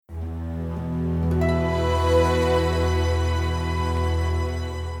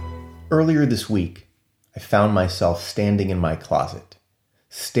Earlier this week, I found myself standing in my closet,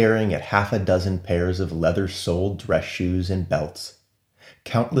 staring at half a dozen pairs of leather-soled dress shoes and belts,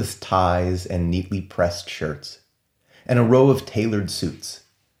 countless ties and neatly pressed shirts, and a row of tailored suits,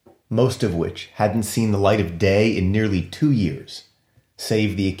 most of which hadn't seen the light of day in nearly 2 years,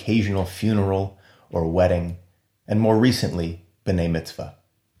 save the occasional funeral or wedding, and more recently, B'nai Mitzvah.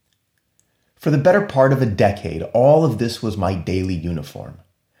 For the better part of a decade, all of this was my daily uniform,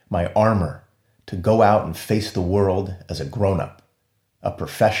 my armor to go out and face the world as a grown-up, a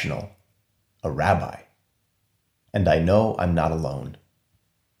professional, a rabbi. And I know I'm not alone.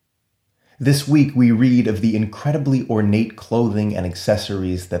 This week we read of the incredibly ornate clothing and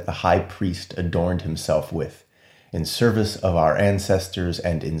accessories that the high priest adorned himself with in service of our ancestors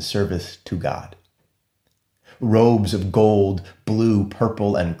and in service to God. Robes of gold, blue,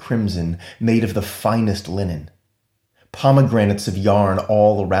 purple, and crimson made of the finest linen. Pomegranates of yarn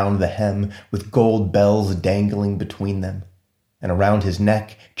all around the hem with gold bells dangling between them, and around his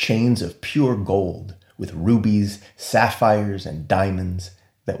neck chains of pure gold with rubies, sapphires, and diamonds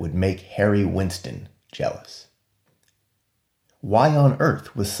that would make Harry Winston jealous. Why on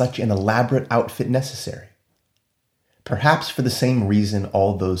earth was such an elaborate outfit necessary? Perhaps for the same reason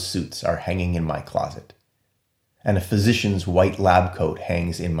all those suits are hanging in my closet, and a physician's white lab coat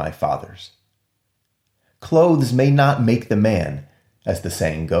hangs in my father's. Clothes may not make the man, as the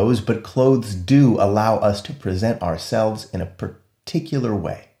saying goes, but clothes do allow us to present ourselves in a particular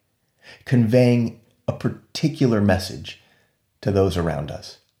way, conveying a particular message to those around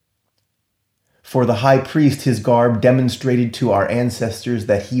us. For the high priest, his garb demonstrated to our ancestors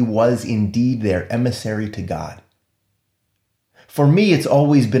that he was indeed their emissary to God. For me, it's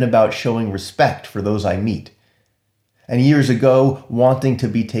always been about showing respect for those I meet, and years ago, wanting to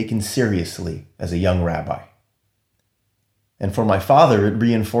be taken seriously as a young rabbi. And for my father, it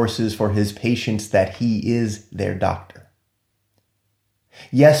reinforces for his patients that he is their doctor.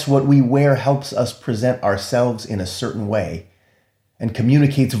 Yes, what we wear helps us present ourselves in a certain way and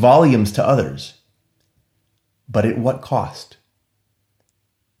communicates volumes to others. But at what cost?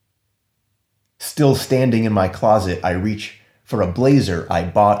 Still standing in my closet, I reach for a blazer I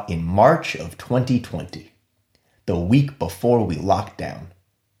bought in March of 2020. The week before we locked down.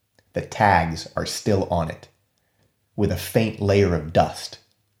 The tags are still on it, with a faint layer of dust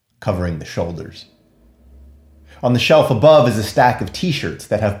covering the shoulders. On the shelf above is a stack of t-shirts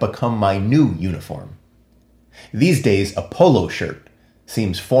that have become my new uniform. These days, a polo shirt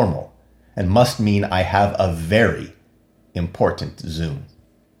seems formal and must mean I have a very important Zoom.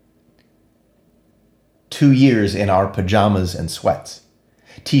 2 years in our pajamas and sweats.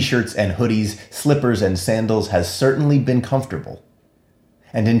 T-shirts and hoodies, slippers and sandals has certainly been comfortable.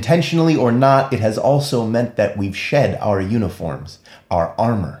 And intentionally or not, it has also meant that we've shed our uniforms, our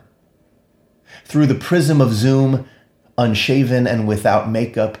armor. Through the prism of Zoom, unshaven and without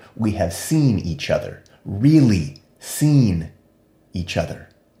makeup, we have seen each other, really seen each other.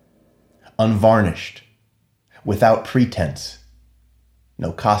 Unvarnished, without pretense,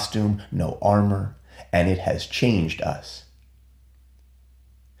 no costume, no armor, and it has changed us.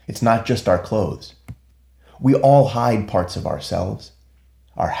 It's not just our clothes. We all hide parts of ourselves,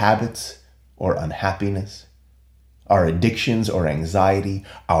 our habits or unhappiness, our addictions or anxiety,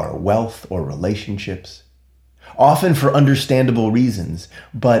 our wealth or relationships, often for understandable reasons,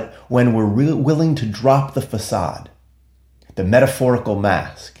 but when we're willing to drop the facade, the metaphorical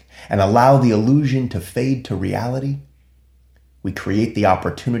mask, and allow the illusion to fade to reality, we create the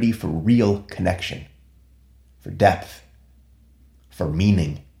opportunity for real connection, for depth, for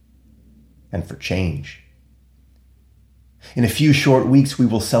meaning, and for change. In a few short weeks, we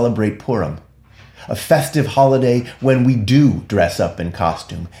will celebrate Purim, a festive holiday when we do dress up in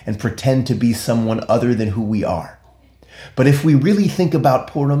costume and pretend to be someone other than who we are. But if we really think about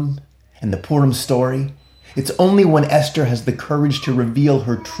Purim and the Purim story, it's only when Esther has the courage to reveal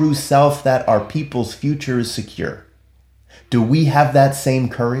her true self that our people's future is secure. Do we have that same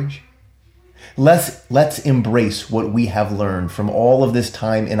courage? Let's embrace what we have learned from all of this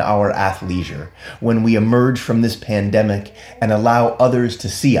time in our athleisure when we emerge from this pandemic and allow others to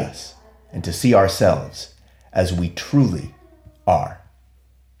see us and to see ourselves as we truly are.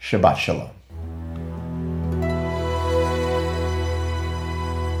 Shabbat Shalom.